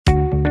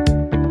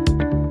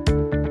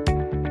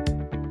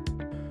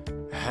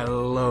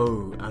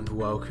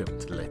welcome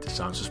to the latest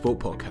Science for Sport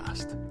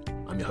podcast.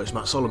 I'm your host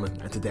Matt Solomon,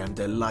 and today I'm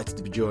delighted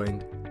to be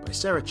joined by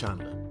Sarah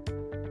Chandler.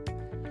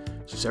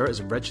 So Sarah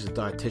is a registered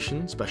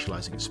dietitian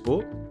specialising in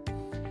sport,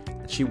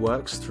 and she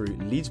works through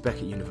Leeds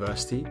Beckett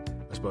University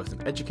as both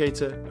an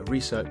educator, a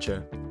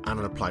researcher and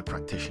an applied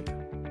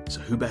practitioner. So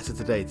who better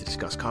today to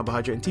discuss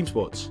carbohydrate and team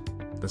sports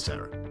than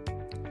Sarah?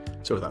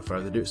 So without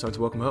further ado, it's time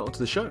to welcome her onto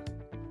the show.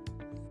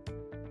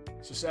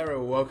 So Sarah,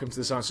 welcome to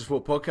the Science for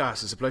Sport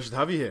podcast. It's a pleasure to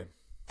have you here.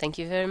 Thank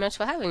you very much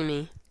for having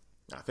me.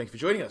 Thank you for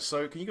joining us.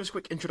 So can you give us a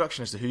quick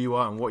introduction as to who you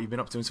are and what you've been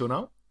up to until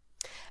now?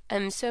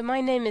 So my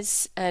name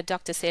is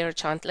Dr. Sarah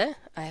Chandler.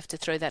 I have to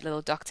throw that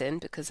little doctor in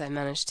because I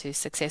managed to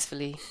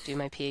successfully do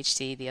my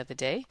PhD the other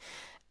day.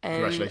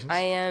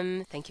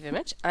 Congratulations. Thank you very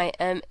much. I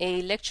am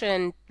a lecturer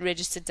and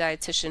registered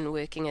dietitian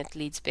working at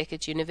Leeds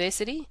Beckett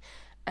University,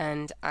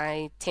 and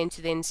I tend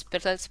to then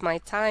split my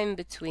time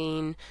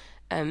between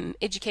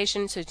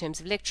education, so in terms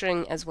of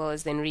lecturing, as well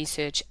as then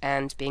research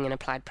and being an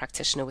applied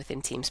practitioner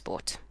within team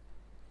sport.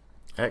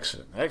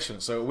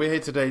 Excellent. So we're here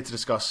today to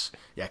discuss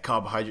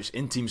carbohydrates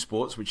in team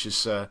sports, which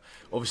is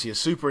obviously a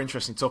super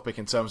interesting topic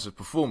in terms of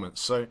performance.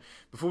 So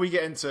before we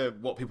get into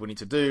what people need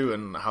to do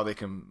and how they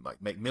can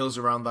make meals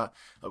around that,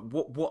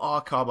 what are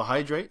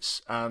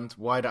carbohydrates and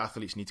why do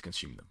athletes need to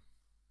consume them?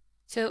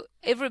 So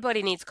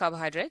everybody needs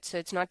carbohydrates, so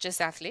it's not just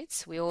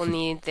athletes. We all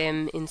need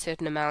them in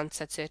certain amounts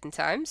at certain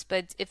times.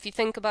 But if you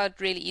think about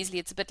really easily,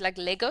 it's a bit like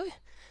Lego.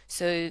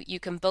 So you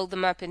can build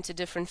them up into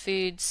different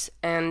foods,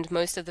 and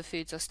most of the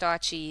foods are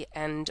starchy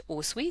and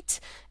or sweet,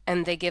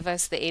 and they give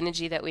us the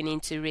energy that we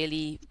need to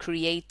really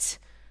create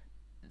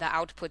the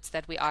outputs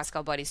that we ask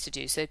our bodies to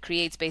do. So it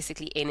creates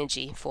basically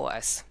energy for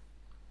us.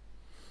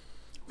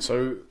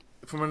 So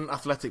from an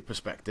athletic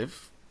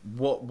perspective,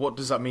 what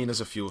does that mean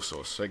as a fuel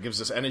source? So it gives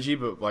us energy,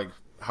 but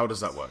how does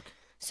that work?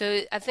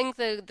 So I think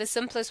the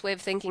simplest way of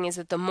thinking is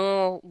that the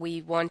more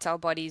we want our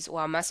bodies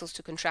or our muscles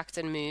to contract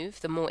and move,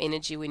 the more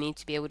energy we need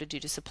to be able to do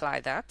to supply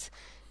that.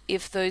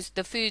 If the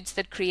foods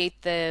that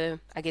create the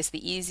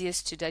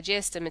easiest to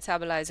digest and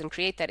metabolize and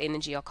create that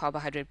energy are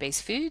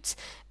carbohydrate-based foods,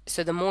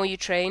 so the more you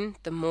train,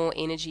 the more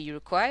energy you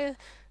require.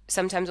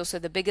 Sometimes also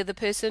the bigger the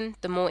person,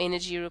 the more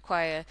energy you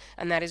require,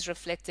 and that is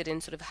reflected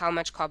in sort of how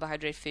much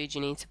carbohydrate food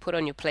you need to put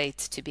on your plate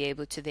to be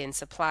able to then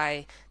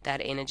supply that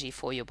energy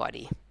for your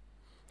body.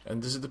 And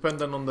does it depend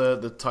then on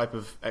the type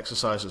of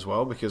exercise as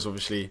well? Because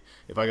obviously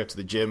if I go to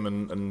the gym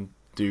and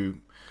do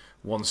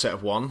one set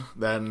of one,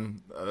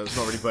 then it's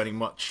not really burning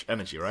much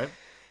energy, right?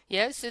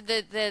 Yeah, so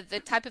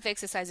the type of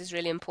exercise is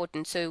really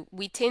important. So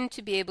we tend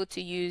to be able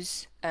to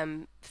use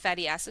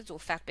fatty acids or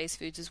fat-based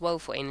foods as well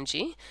for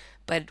energy,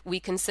 but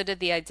we consider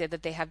the idea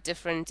that they have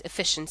different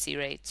efficiency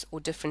rates or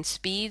different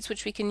speeds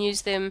which we can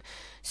use them.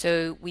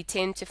 So we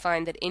tend to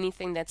find that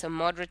anything that's a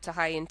moderate to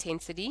high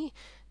intensity,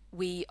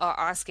 we are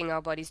asking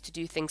our bodies to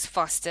do things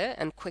faster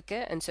and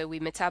quicker, and so we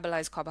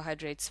metabolize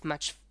carbohydrates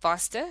much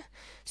faster.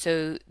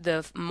 So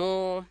the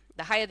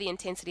higher the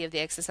intensity of the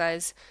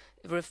exercise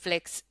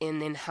reflects in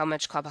then how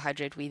much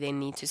carbohydrate we then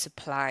need to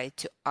supply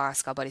to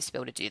ask our bodies to be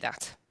able to do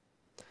that.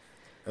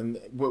 And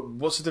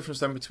what's the difference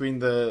then between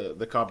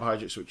the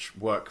carbohydrates which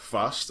work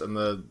fast and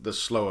the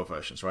slower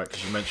versions, right?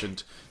 Because you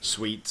mentioned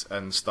sweet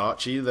and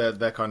starchy,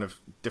 they're kind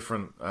of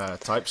different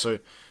types. So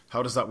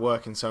how does that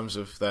work in terms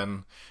of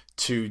then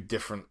two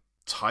different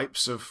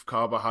types of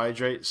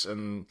carbohydrates?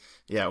 And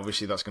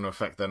obviously that's going to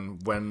affect then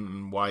when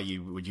and why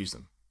you would use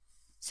them.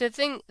 So I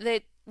think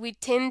that we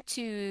tend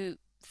to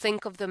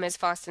think of them as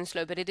fast and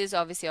slow, but it is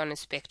obviously on a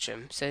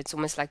spectrum. So it's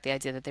almost like the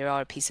idea that there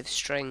are a piece of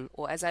string,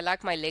 or as I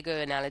like my Lego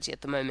analogy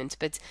at the moment,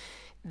 but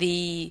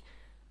the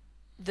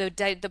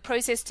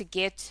process to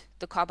get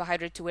the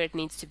carbohydrate to where it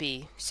needs to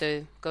be,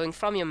 so going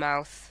from your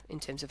mouth in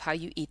terms of how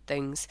you eat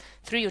things,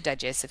 through your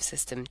digestive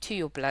system, to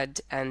your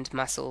blood and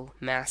muscle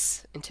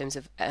mass in terms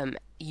of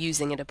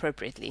using it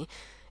appropriately,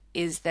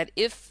 is that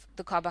if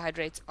the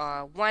carbohydrates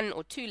are 1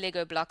 or 2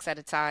 Lego blocks at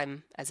a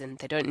time, as in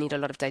they don't need a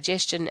lot of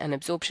digestion and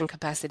absorption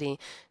capacity,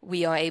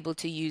 we are able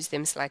to use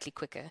them slightly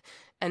quicker.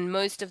 And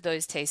most of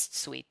those taste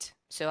sweet.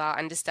 So our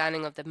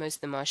understanding of that most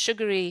of them are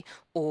sugary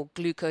or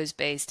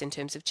glucose-based in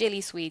terms of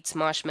jelly sweets,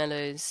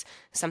 marshmallows,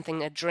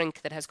 a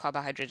drink that has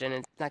carbohydrate in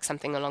it, like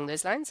something along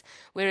those lines.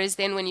 Whereas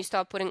then when you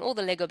start putting all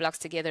the Lego blocks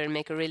together and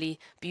make a really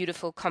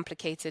beautiful,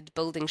 complicated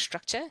building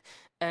structure,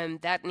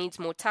 that needs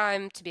more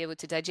time to be able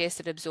to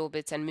digest it, absorb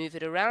it, and move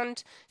it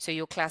around. So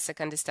your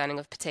classic understanding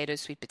of potato,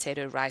 sweet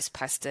potato, rice,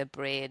 pasta,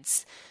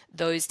 breads,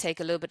 those take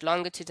a little bit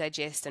longer to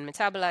digest and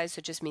metabolize, so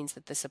it just means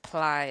that the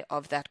supply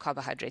of that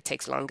carbohydrate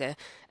takes longer.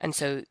 And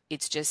so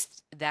it's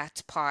just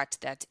that part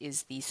that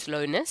is the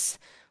slowness,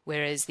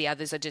 whereas the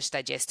others are just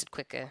digested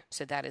quicker.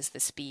 So that is the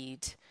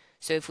speed.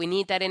 So if we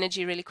need that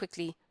energy really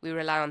quickly, we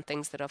rely on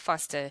things that are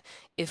faster.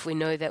 If we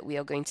know that we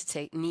are going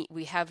to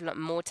we have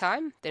more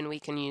time, then we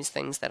can use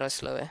things that are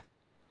slower.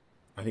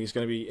 I think it's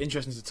going to be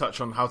interesting to touch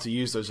on how to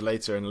use those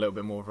later in a little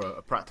bit more of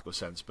a practical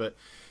sense. But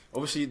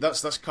obviously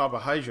that's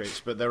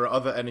carbohydrates, but there are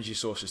other energy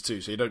sources too.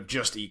 So you don't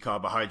just eat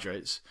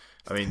carbohydrates.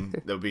 I mean,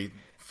 that would be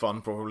fun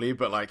probably,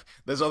 but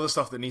there's other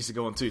stuff that needs to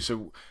go on too.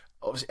 So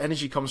obviously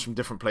energy comes from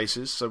different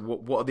places. So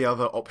what are the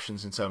other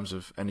options in terms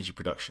of energy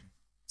production?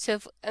 So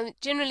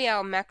generally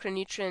our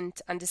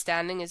macronutrient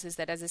understanding is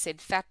that, as I said,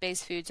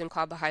 fat-based foods and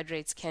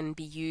carbohydrates can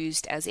be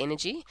used as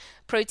energy.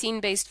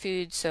 Protein-based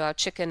foods, so our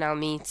chicken, our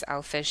meat,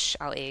 our fish,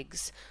 our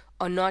eggs,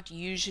 are not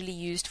usually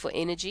used for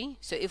energy.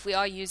 So if we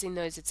are using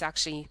those, it's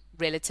actually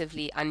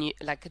relatively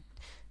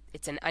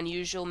it's an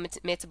unusual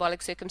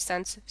metabolic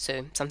circumstance.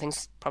 So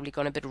something's probably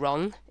gone a bit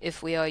wrong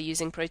if we are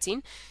using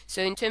protein.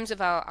 So in terms of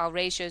our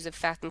ratios of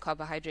fat and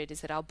carbohydrate, is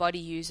that our body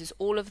uses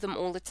all of them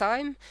all the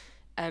time.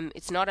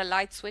 It's not a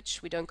light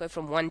switch. We don't go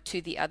from one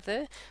to the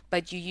other,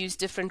 but you use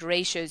different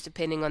ratios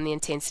depending on the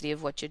intensity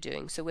of what you're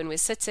doing. So when we're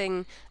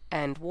sitting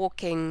and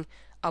walking,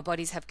 our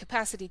bodies have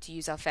capacity to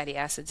use our fatty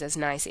acids as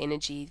nice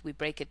energy. We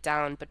break it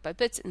down bit by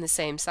bit in the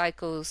same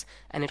cycles,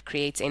 and it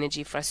creates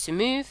energy for us to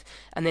move.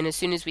 And then as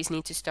soon as we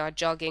need to start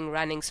jogging,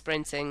 running,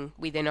 sprinting,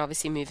 we then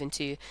obviously move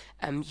into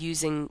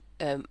using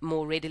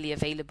more readily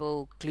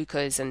available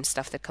glucose and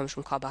stuff that comes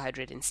from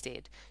carbohydrate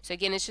instead. So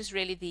again, it's just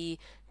really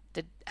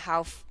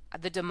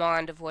the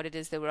demand of what it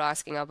is that we're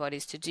asking our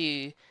bodies to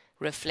do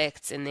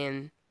reflects in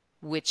then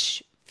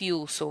which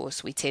fuel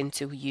source we tend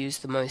to use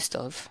the most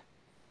of.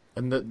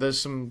 And there's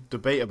some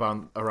debate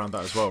around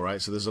that as well, right?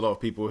 So there's a lot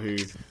of people who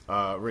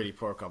are really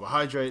pro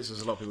carbohydrates.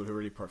 There's a lot of people who are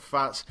really pro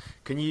fats.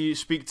 Can you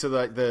speak to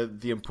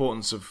the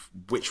importance of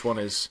which one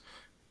is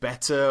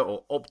better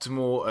or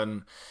optimal,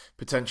 and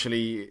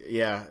potentially,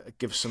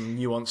 give some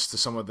nuance to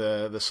some of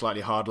the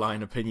slightly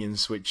hardline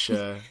opinions, which,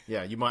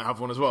 you might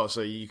have one as well.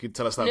 So you could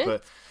tell us that, No,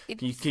 but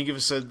can you give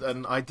us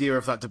an idea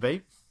of that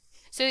debate?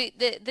 So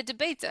the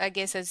debate, I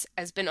guess,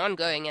 has been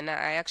ongoing, and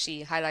I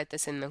actually highlight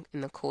this in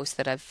the course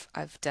that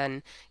I've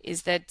done,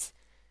 is that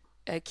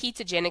a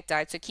ketogenic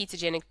diet, so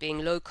ketogenic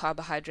being low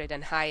carbohydrate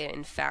and higher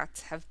in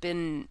fat, have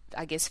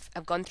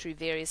gone through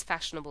various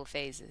fashionable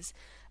phases.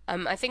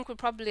 I think we're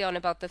probably on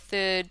about the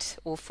third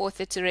or fourth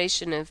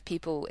iteration of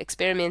people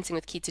experimenting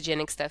with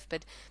ketogenic stuff,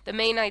 but the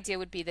main idea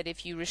would be that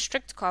if you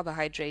restrict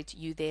carbohydrate,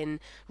 you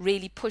then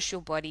really push your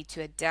body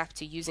to adapt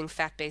to using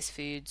fat-based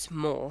foods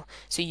more.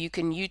 So you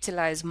can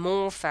utilize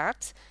more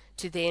fat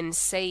to then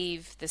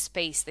save the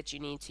space that you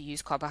need to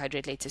use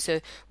carbohydrate later.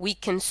 So we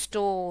can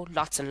store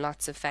lots and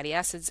lots of fatty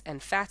acids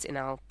and fat in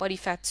our body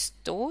fat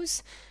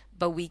stores,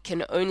 but we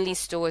can only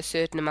store a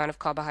certain amount of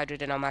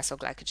carbohydrate in our muscle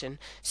glycogen.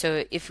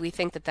 So if we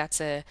think that that's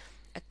a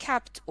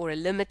capped or a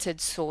limited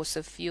source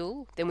of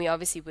fuel, then we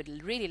obviously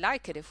would really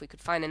like it if we could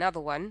find another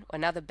one, or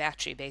another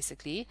battery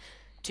basically,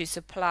 to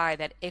supply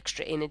that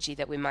extra energy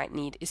that we might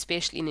need,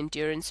 especially in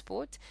endurance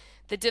sport.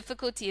 The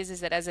difficulty is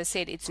that, as I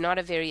said, it's not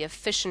a very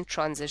efficient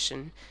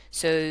transition.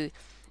 So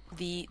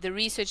the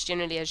research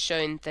generally has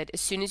shown that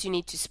as soon as you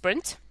need to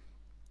sprint,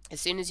 as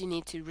soon as you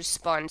need to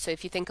respond, so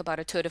if you think about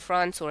a Tour de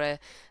France or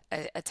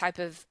a type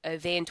of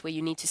event where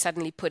you need to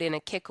suddenly put in a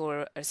kick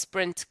or a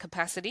sprint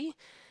capacity,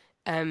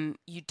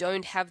 you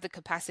don't have the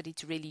capacity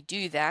to really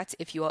do that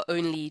if you are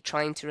only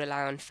trying to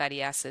rely on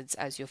fatty acids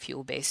as your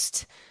fuel.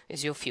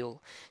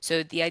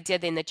 So the idea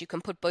then that you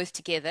can put both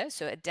together,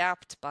 so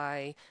adapt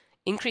by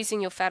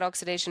increasing your fat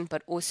oxidation,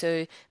 but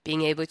also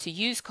being able to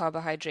use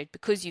carbohydrate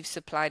because you've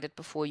supplied it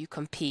before you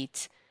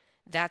compete.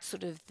 That's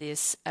sort of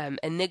this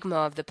enigma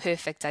of the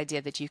perfect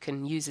idea that you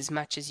can use as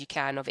much as you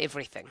can of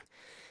everything.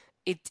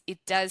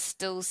 It does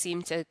still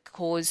seem to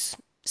cause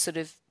sort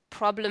of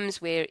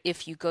problems where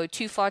if you go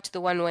too far to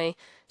the one way,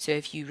 so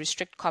if you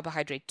restrict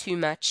carbohydrate too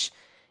much,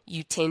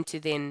 you tend to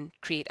then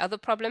create other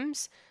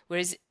problems.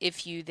 Whereas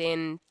if you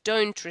then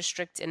don't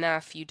restrict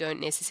enough, you don't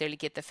necessarily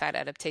get the fat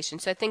adaptation.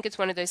 So I think it's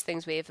one of those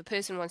things where if a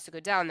person wants to go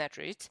down that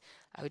route,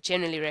 I would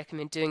generally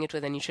recommend doing it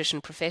with a nutrition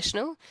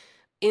professional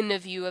in the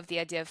view of the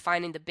idea of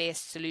finding the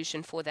best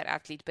solution for that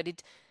athlete. But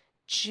it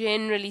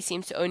generally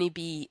seems to only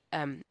be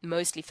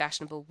mostly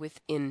fashionable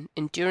within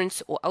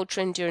endurance or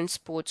ultra-endurance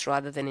sports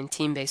rather than in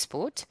team-based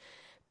sport.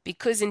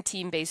 Because in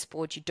team-based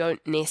sport, you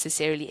don't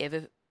necessarily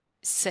ever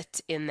sit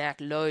in that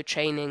low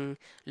training,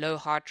 low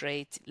heart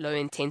rate, low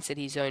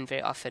intensity zone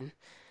very often.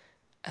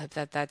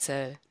 That's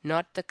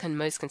not the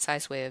most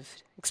concise way of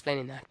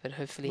explaining that, but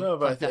hopefully no,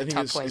 but I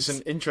think it's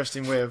an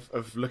interesting way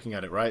of looking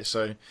at it, right?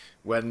 So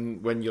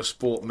when your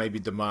sport maybe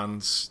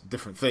demands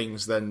different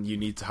things, then you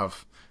need to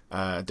have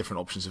different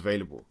options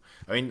available.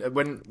 I mean,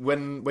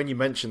 when you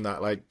mention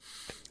that, like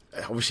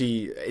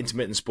obviously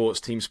intermittent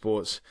sports, team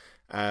sports,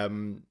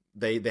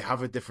 they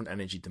have a different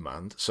energy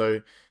demand.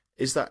 So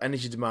is that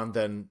energy demand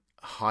then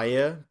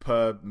higher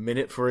per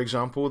minute, for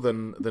example,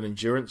 than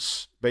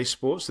endurance-based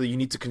sports? So you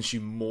need to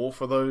consume more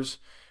for those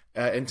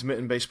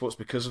intermittent-based sports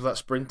because of that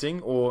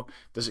sprinting, or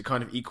does it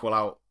kind of equal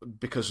out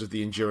because of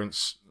the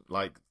endurance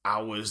like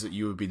hours that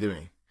you would be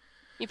doing?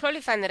 You probably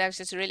find that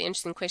actually it's a really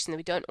interesting question that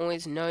we don't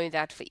always know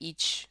that for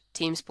each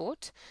team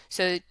sport.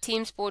 So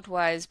team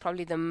sport-wise,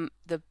 probably the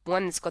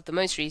one that's got the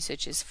most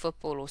research is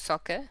football or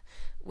soccer,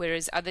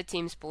 whereas other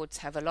team sports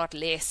have a lot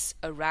less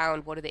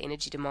around what are the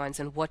energy demands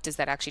and what does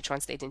that actually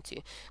translate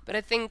into. But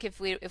I think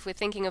if we're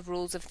thinking of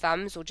rules of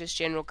thumbs or just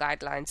general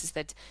guidelines, is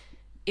that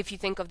if you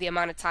think of the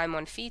amount of time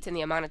on feet and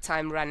the amount of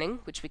time running,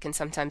 which we can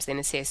sometimes then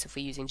assess if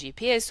we're using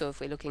GPS or if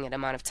we're looking at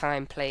amount of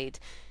time played,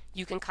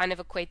 you can kind of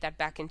equate that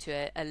back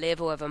into a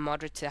level of a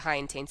moderate to high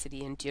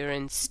intensity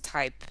endurance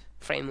type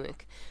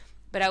framework.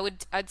 But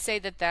I'd say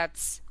that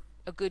that's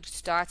a good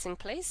starting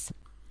place.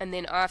 And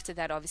then after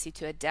that, obviously,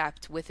 to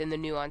adapt within the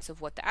nuance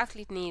of what the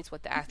athlete needs,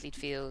 what the athlete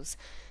feels,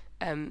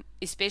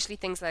 especially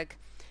things like,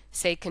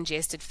 say,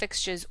 congested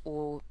fixtures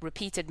or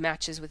repeated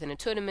matches within a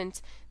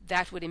tournament,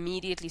 that would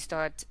immediately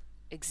start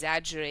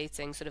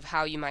exaggerating sort of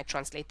how you might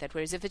translate that.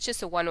 Whereas if it's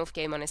just a one-off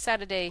game on a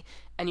Saturday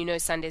and you know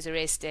Sunday's a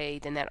rest day,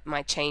 then that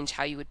might change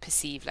how you would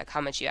perceive like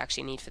how much you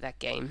actually need for that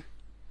game.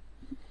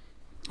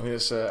 I mean,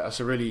 that's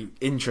a really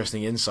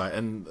interesting insight.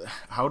 And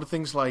how do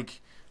things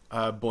like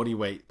body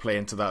weight play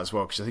into that as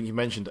well? Because I think you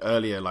mentioned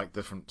earlier like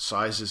different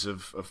sizes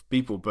of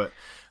people, but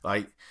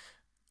like,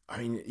 I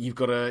mean, you've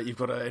got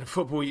in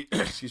football,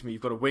 excuse me,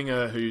 you've got a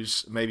winger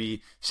who's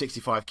maybe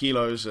 65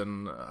 kilos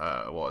and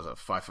what is that,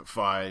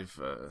 5'5",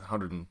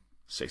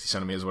 160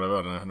 centimeters, whatever, I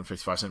don't know,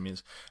 155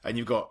 centimeters, and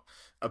you've got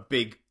a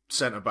big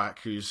centre back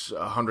who's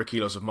 100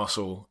 kilos of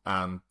muscle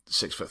and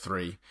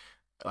 6'3".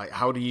 Like,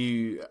 how do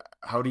you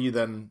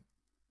then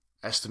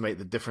estimate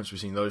the difference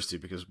between those two?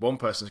 Because one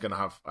person's going to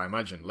have, I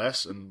imagine,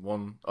 less, and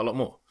one a lot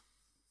more.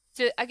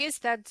 So I guess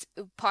that's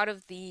part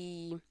of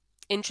the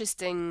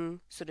interesting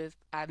sort of,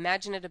 I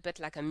imagine it a bit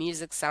like a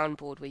music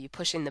soundboard where you're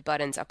pushing the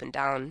buttons up and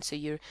down. So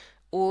you're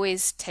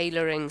always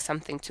tailoring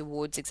something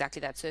towards exactly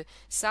that. So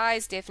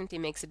size definitely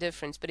makes a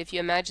difference. But if you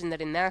imagine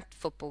that in that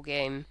football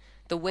game,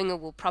 the winger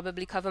will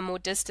probably cover more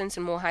distance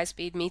and more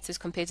high-speed meters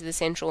compared to the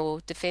central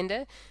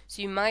defender.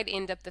 So you might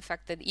end up the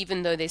fact that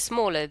even though they're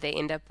smaller, they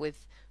end up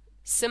with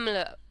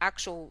similar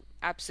actual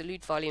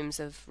absolute volumes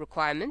of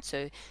requirement.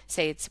 So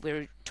say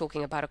we're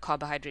talking about a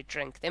carbohydrate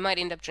drink. They might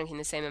end up drinking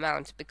the same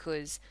amount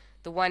because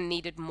the one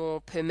needed more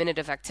per minute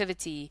of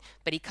activity,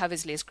 but he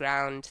covers less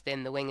ground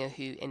than the winger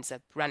who ends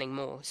up running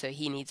more. So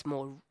he needs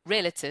more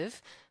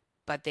relative,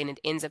 but then it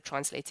ends up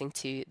translating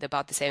to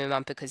about the same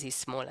amount because he's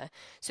smaller.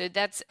 So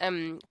that's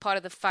part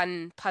of the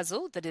fun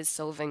puzzle that is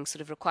solving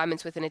sort of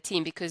requirements within a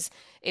team, because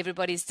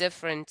everybody's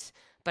different,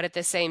 but at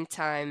the same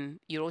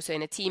time, you're also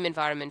in a team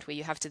environment where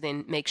you have to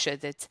then make sure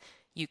that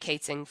you're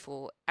catering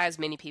for as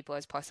many people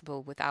as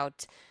possible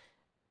without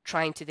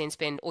trying to then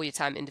spend all your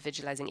time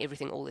individualizing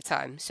everything all the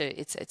time. So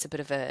it's a bit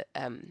of a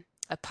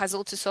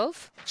puzzle to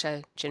solve, which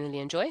I generally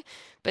enjoy.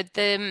 But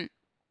I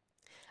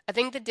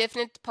think the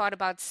definite part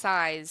about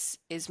size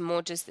is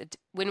more just that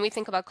when we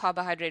think about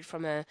carbohydrate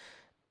from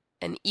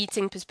an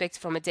eating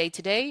perspective, from a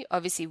day-to-day,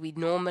 obviously we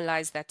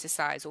normalize that to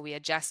size, or we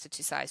adjust it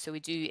to size. So we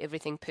do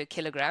everything per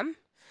kilogram.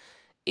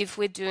 If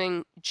we're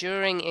doing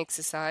during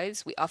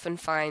exercise, we often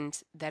find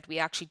that we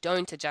actually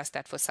don't adjust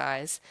that for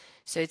size.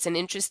 So it's an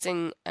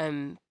interesting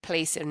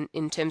place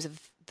in terms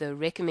of the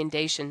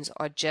recommendations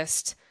are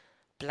just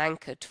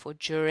blanket for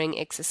during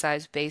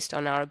exercise based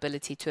on our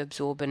ability to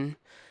absorb and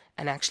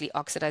actually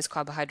oxidize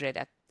carbohydrate.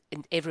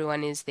 And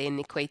everyone is then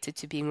equated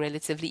to being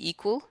relatively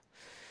equal.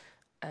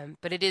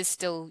 But it is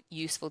still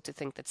useful to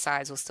think that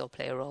size will still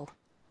play a role.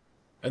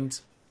 And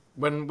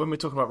when we're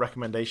talking about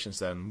recommendations,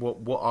 then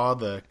what are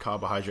the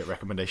carbohydrate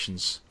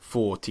recommendations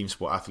for team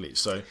sport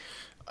athletes? So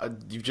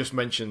you've just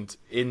mentioned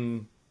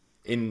in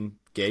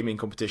game, in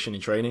competition, in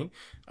training,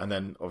 and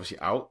then obviously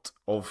out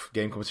of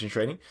game, competition,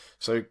 training.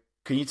 So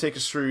can you take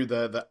us through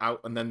the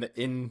out and then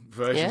the in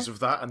versions of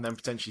that, and then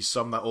potentially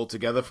sum that all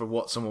together for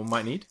what someone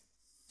might need?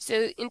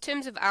 So in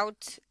terms of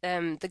out,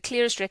 the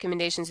clearest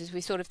recommendations is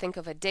we sort of think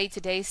of a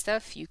day-to-day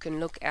stuff. You can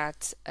look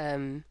at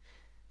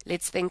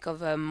let's think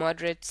of a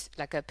moderate,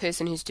 like a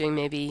person who's doing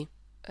maybe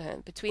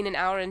between an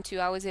hour and 2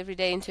 hours every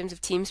day in terms of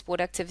team sport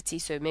activity.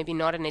 So maybe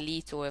not an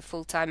elite or a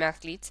full-time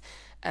athlete,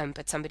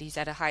 but somebody who's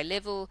at a high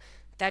level.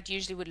 That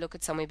usually would look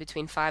at somewhere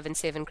between 5 and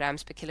 7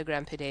 grams per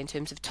kilogram per day in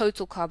terms of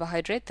total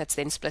carbohydrate. That's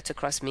then split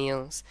across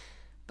meals.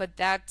 But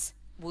that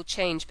will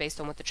change based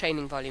on what the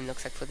training volume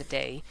looks like for the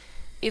day.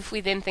 If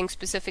we then think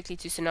specifically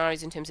to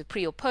scenarios in terms of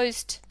pre or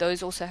post,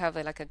 those also have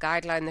a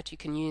guideline that you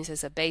can use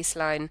as a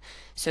baseline.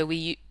 So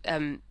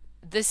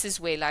this is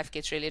where life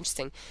gets really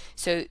interesting.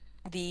 So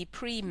the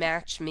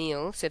pre-match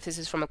meal, so if this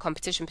is from a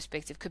competition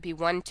perspective, could be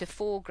 1 to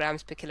 4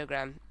 grams per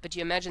kilogram. But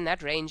you imagine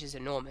that range is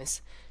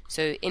enormous.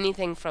 So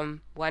anything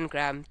from 1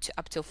 gram to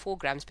up to 4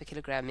 grams per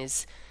kilogram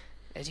is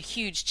a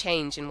huge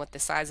change in what the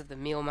size of the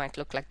meal might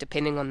look like,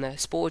 depending on the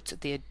sport,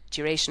 the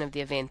duration of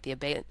the event,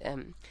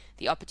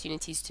 the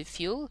opportunities to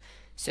fuel.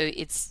 So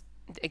it's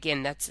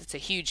a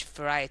huge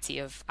variety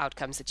of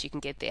outcomes that you can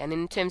get there. And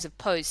in terms of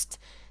post,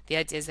 the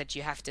idea is that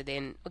you have to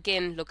then,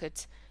 again, look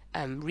at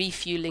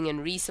refueling and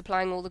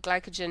resupplying all the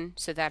glycogen.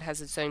 So that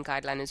has its own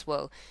guideline as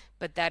well.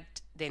 But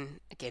that then,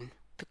 again,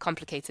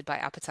 complicated by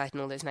appetite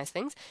and all those nice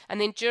things.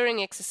 And then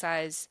during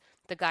exercise,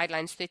 the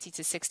guideline's 30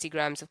 to 60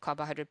 grams of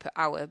carbohydrate per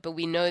hour. But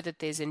we know that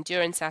there's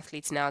endurance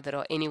athletes now that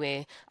are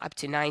anywhere up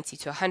to 90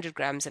 to 100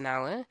 grams an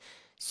hour.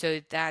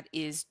 So that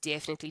is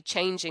definitely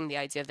changing the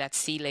idea of that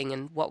ceiling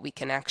and what we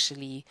can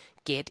actually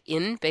get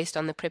in based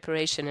on the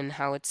preparation and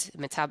how it's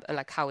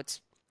how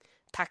it's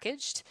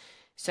packaged.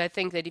 So I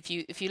think that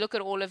if you look at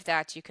all of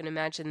that, you can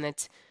imagine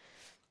that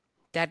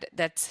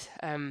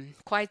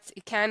quite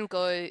it can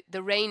go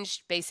the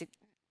range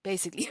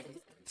basically.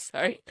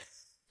 Sorry,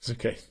 It's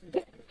okay.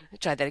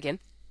 try that again.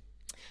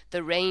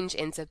 The range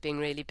ends up being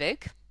really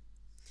big,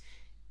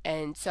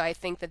 and so I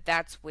think that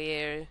that's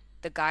where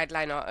the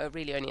guideline are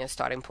really only a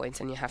starting point,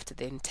 and you have to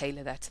then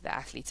tailor that to the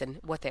athletes and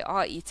what they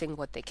are eating,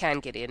 what they can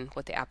get in,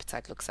 what their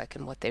appetite looks like,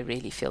 and what they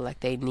really feel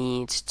like they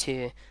need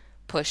to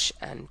push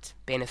and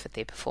benefit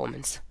their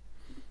performance.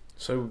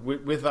 So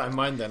with that in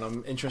mind, then,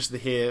 I'm interested to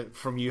hear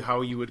from you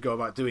how you would go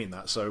about doing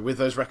that. So with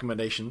those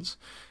recommendations,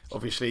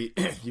 obviously,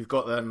 you've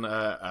got then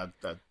a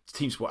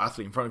team sport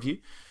athlete in front of you.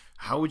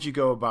 How would you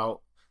go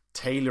about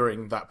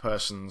tailoring that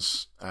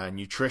person's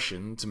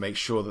nutrition to make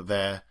sure that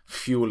they're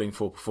fueling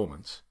for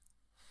performance?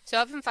 So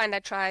I often find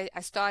I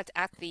start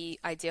at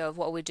the idea of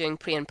what we're doing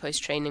pre and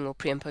post training or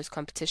pre and post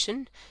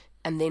competition,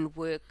 and then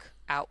work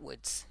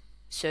outwards.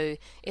 So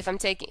if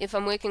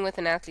I'm working with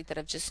an athlete that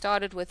I've just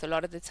started with, a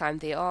lot of the time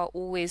there are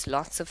always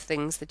lots of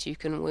things that you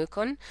can work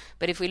on.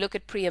 But if we look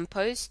at pre and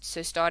post,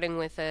 so starting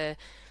with a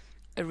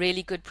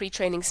really good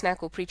pre-training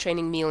snack or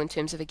pre-training meal in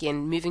terms of,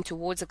 again, moving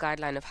towards a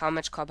guideline of how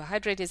much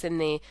carbohydrate is in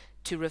there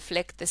to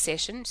reflect the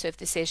session. So if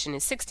the session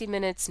is 60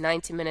 minutes,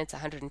 90 minutes,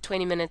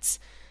 120 minutes,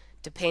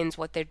 depends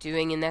what they're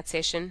doing in that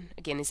session.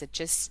 Again, is it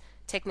just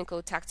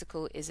technical,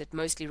 tactical? Is it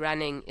mostly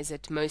running? Is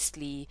it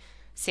mostly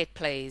set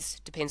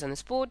plays? Depends on the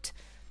sport.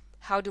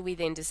 How do we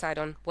then decide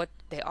on what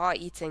they are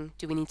eating?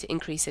 Do we need to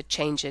increase it,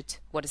 change it?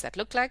 What does that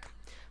look like?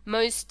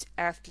 Most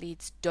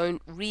athletes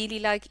don't really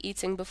like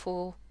eating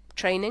before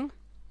training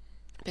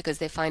because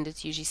they find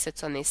it usually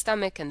sits on their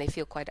stomach and they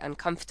feel quite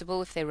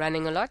uncomfortable if they're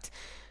running a lot.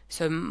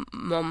 So a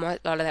lot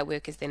of that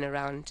work is then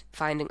around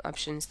finding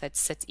options that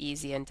sit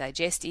easy and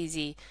digest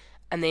easy,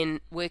 and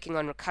then working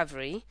on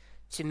recovery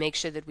to make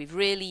sure that we've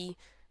really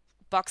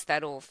boxed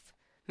that off,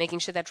 making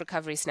sure that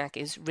recovery snack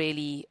is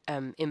really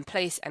in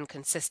place and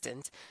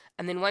consistent.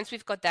 And then once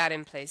we've got that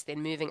in place,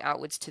 then moving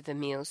outwards to the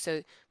meal.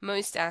 So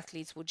most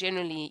athletes will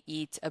generally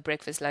eat a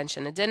breakfast, lunch,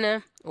 and a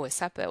dinner, or a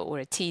supper, or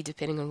a tea,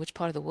 depending on which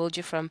part of the world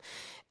you're from.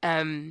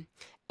 And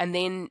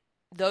then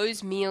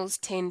those meals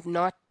tend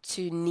not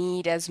to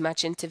need as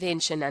much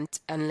intervention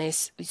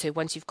unless, so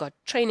once you've got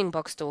training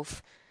boxed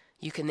off,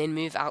 you can then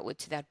move outward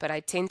to that. But I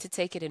tend to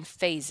take it in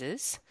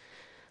phases,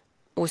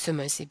 also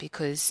mostly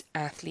because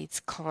athletes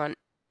can't,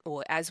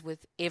 or as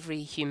with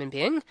every human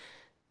being,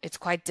 it's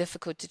quite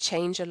difficult to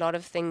change a lot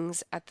of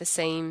things at the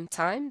same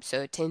time.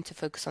 So I tend to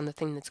focus on the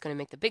thing that's going to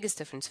make the biggest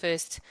difference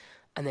first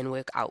and then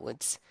work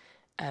outwards.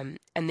 And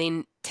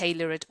then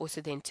tailor it also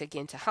then to,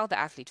 again, to how the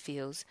athlete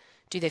feels.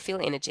 Do they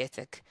feel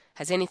energetic?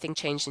 Has anything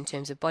changed in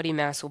terms of body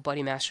mass or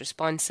body mass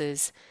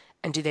responses?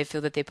 And do they feel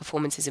that their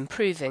performance is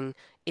improving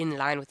in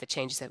line with the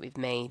changes that we've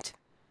made?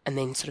 And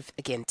then sort of,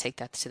 again, take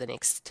that to the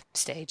next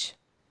stage.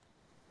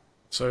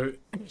 So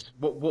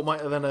what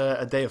might then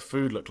a day of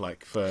food look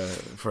like for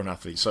an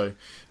athlete? So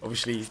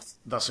obviously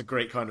that's a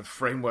great kind of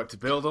framework to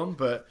build on,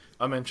 but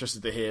I'm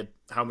interested to hear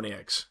how many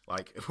eggs.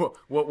 Like what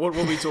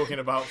are we talking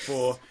about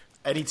for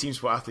any team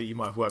sport athlete you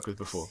might have worked with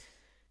before?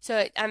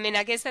 So, I mean,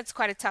 I guess that's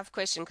quite a tough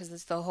question because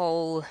it's the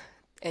whole,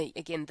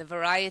 again, the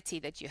variety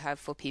that you have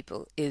for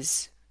people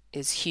is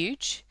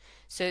huge.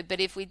 So, but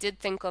if we did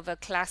think of a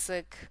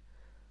classic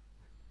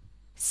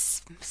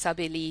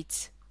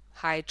sub-elite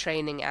high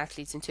training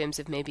athletes in terms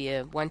of maybe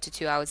a 1 to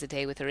 2 hours a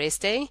day with a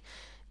rest day,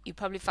 you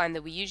probably find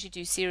that we usually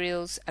do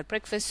cereals at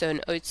breakfast, so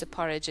an oats, a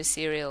porridge, a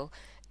cereal.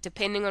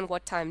 Depending on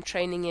what time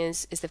training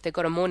is if they've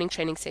got a morning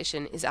training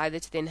session, is either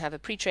to then have a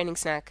pre-training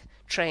snack,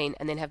 train,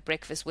 and then have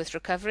breakfast with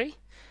recovery.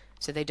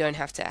 So they don't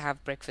have to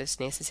have breakfast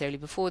necessarily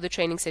before the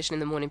training session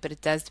in the morning, but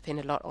it does depend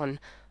a lot on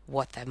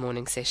what that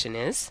morning session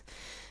is.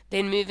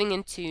 Then moving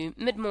into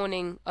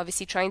mid-morning,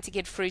 obviously trying to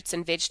get fruits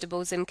and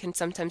vegetables in can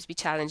sometimes be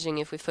challenging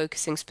if we're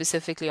focusing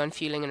specifically on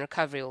fueling and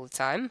recovery all the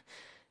time.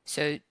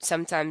 So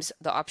sometimes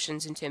the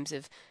options in terms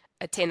of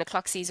a 10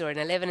 o'clock C's or an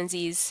 11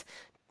 Z's,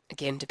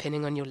 again,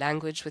 depending on your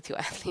language with your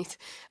athlete,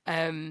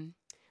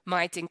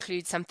 might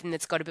include something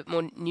that's got a bit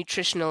more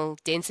nutritional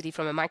density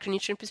from a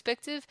micronutrient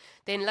perspective.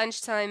 Then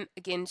lunchtime,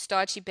 again,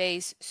 starchy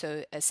base,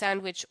 so a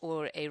sandwich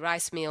or a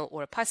rice meal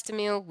or a pasta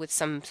meal with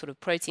some sort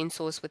of protein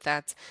source with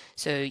that.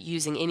 So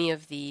using any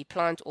of the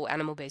plant or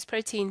animal-based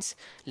proteins,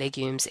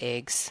 legumes,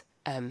 eggs,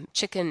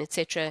 chicken,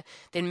 etc.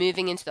 Then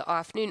moving into the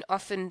afternoon,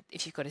 often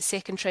if you've got a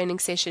second training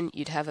session,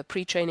 you'd have a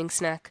pre-training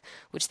snack,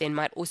 which then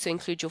might also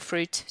include your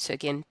fruit. So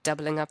again,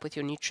 doubling up with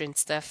your nutrient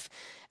stuff.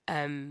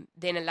 Then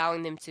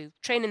allowing them to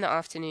train in the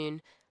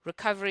afternoon,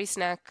 recovery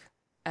snack,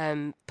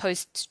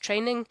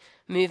 post-training,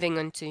 moving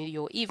on to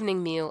your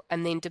evening meal,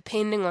 and then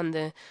depending on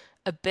the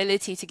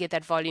ability to get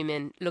that volume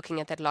in, looking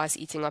at that last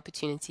eating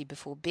opportunity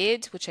before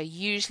bed, which I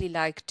usually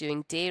like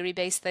doing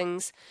dairy-based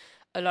things.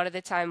 A lot of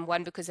the time,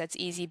 one, because that's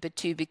easy, but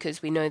two,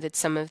 because we know that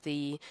some of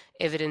the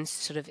evidence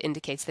sort of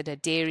indicates that a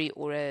dairy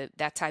or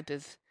that type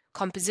of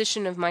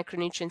composition of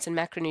micronutrients and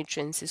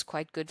macronutrients is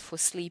quite good for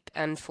sleep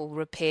and for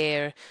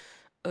repair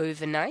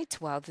overnight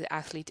while the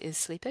athlete is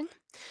sleeping.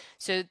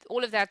 So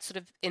all of that sort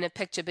of in a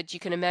picture, but you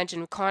can imagine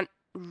we can't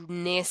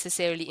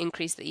necessarily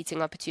increase the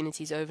eating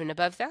opportunities over and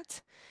above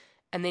that.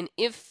 And then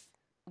if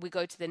we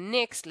go to the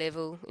next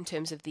level in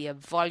terms of the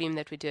volume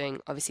that we're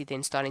doing, obviously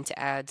then starting to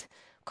add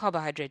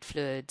carbohydrate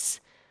fluids,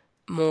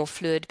 more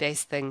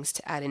fluid-based things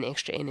to add in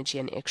extra energy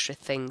and extra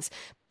things.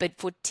 But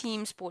for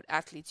team sport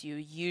athletes, you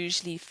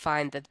usually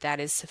find that that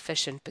is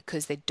sufficient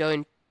because they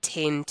don't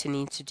tend to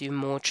need to do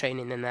more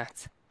training than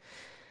that.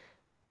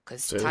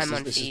 Because time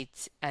on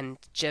feet and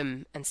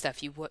gym and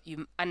stuff, you're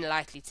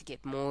unlikely to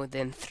get more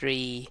than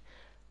 3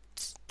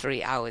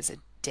 hours a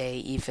day,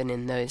 even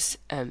in those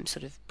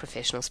sort of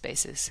professional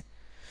spaces.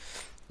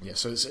 Yeah,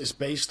 so it's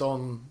based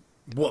on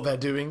what they're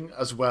doing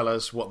as well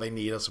as what they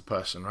need as a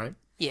person, right?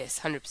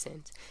 Yes,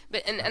 100%.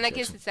 But and I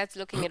guess that's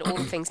looking at all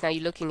the things. Now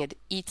you're looking at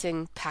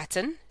eating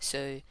pattern,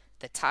 so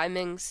the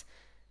timings,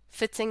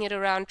 fitting it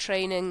around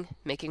training,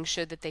 making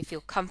sure that they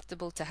feel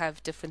comfortable to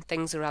have different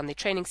things around their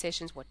training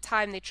sessions, what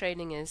time their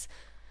training is,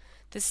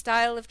 the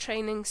style of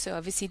training. So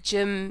obviously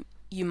gym,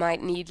 you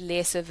might need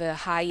less of a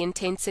high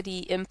intensity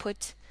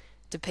input,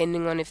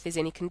 depending on if there's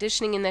any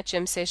conditioning in that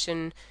gym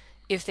session.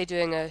 If they're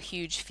doing a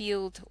huge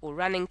field or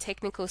running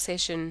technical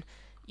session,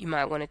 you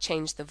might want to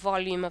change the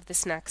volume of the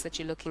snacks that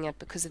you're looking at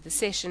because of the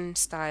session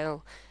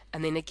style.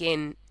 And then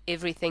again,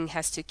 everything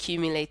has to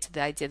accumulate to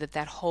the idea that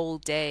that whole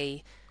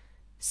day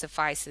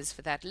suffices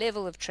for that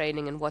level of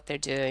training and what they're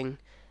doing,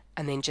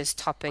 and then just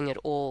topping it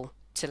all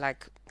to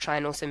like try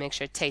and also make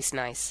sure it tastes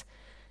nice,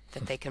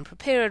 that they can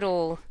prepare it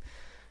all,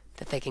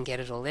 that they can get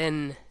it all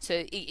in.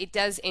 So it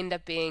does end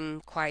up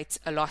being quite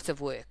a lot of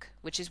work,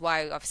 which is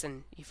why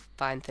often you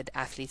find that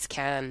athletes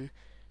can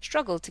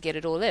struggle to get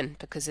it all in,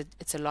 because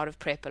it's a lot of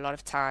prep, a lot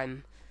of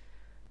time,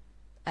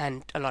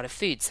 and a lot of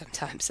food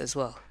sometimes as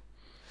well.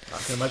 I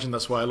can imagine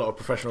that's why a lot of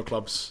professional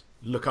clubs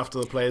look after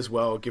the players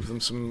well, give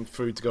them some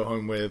food to go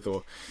home with,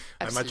 or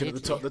absolutely. I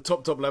imagine at the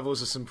top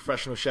levels there's some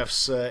professional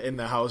chefs in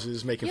their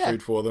houses making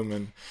food for them,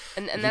 and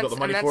if you've got the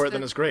money for it,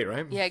 then it's great,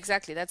 right? Yeah,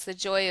 exactly. That's the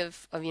joy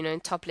of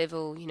top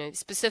level,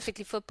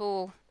 specifically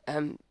football.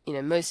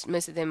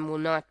 Most of them will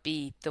not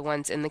be the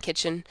ones in the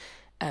kitchen.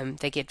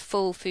 They get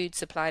full food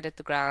supplied at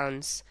the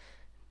grounds,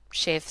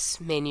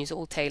 chefs, menus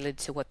all tailored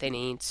to what they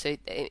need. So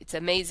it's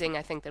amazing.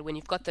 I think that when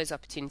you've got those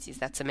opportunities,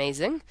 that's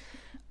amazing.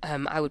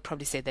 I would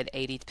probably say that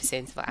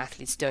 80% of our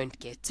athletes don't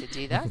get to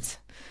do that.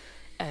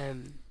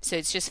 So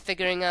it's just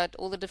figuring out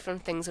all the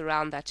different things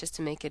around that just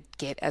to make it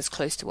get as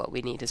close to what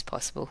we need as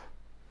possible.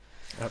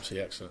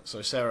 Absolutely excellent.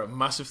 So Sarah,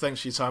 massive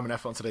thanks for your time and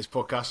effort on today's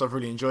podcast. I've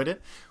really enjoyed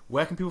it.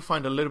 Where can people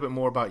find a little bit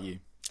more about you?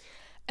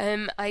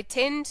 I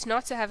tend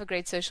not to have a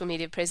great social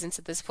media presence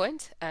at this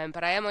point,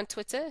 but I am on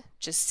Twitter,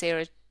 just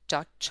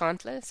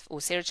Sarah.Chantler or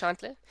Sarah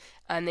Chantler.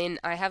 And then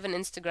I have an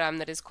Instagram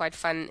that is quite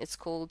fun. It's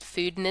called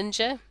Food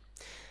Ninja.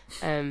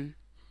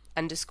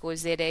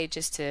 _ZA,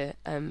 just to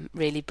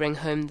really bring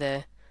home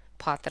the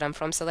part that I'm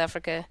from South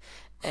Africa.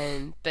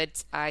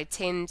 But I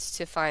tend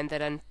to find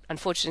that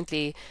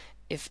unfortunately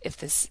if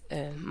this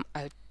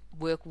I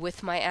work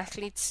with my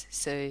athletes,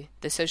 so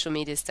the social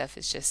media stuff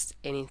is just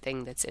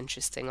anything that's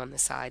interesting on the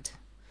side.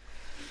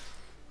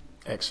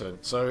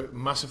 Excellent. So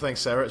massive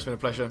thanks, Sarah. It's been a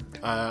pleasure,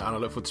 and I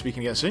look forward to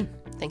speaking again soon.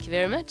 Thank you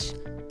very much.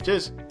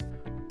 Cheers.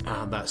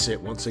 And that's it.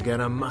 Once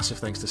again, a massive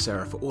thanks to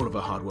Sarah for all of her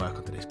hard work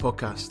on today's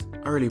podcast.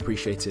 I really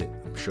appreciate it.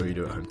 I'm sure you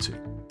do at home too.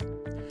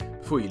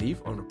 Before you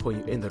leave, I want to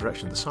point you in the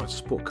direction of the Science of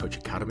Sport Coach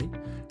Academy.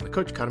 And the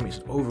Coach Academy is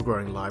an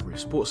overgrowing library of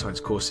sports science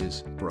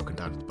courses broken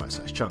down into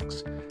bite-sized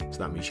chunks. So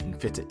that means you can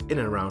fit it in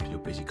and around your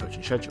busy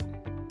coaching schedule.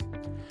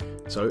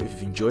 So if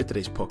you've enjoyed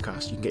today's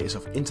podcast, you can get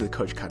yourself into the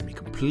Coach Academy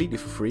completely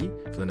for free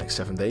for the next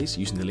 7 days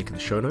using the link in the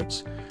show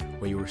notes,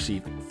 where you'll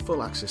receive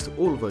full access to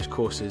all of those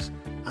courses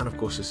and of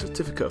course a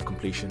certificate of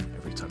completion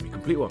every time you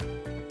complete one.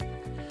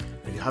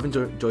 And if you have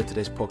enjoyed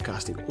today's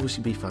podcast, it would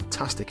obviously be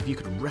fantastic if you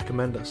could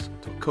recommend us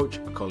to a coach,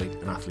 a colleague,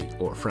 an athlete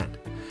or a friend.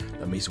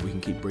 That means that we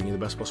can keep bringing the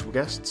best possible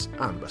guests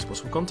and the best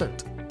possible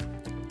content.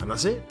 And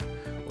that's it.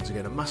 Once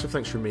again, a massive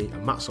thanks from me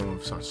and Matt Solomon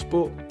for Science of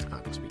Sport, and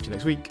I'll speak to you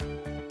next week.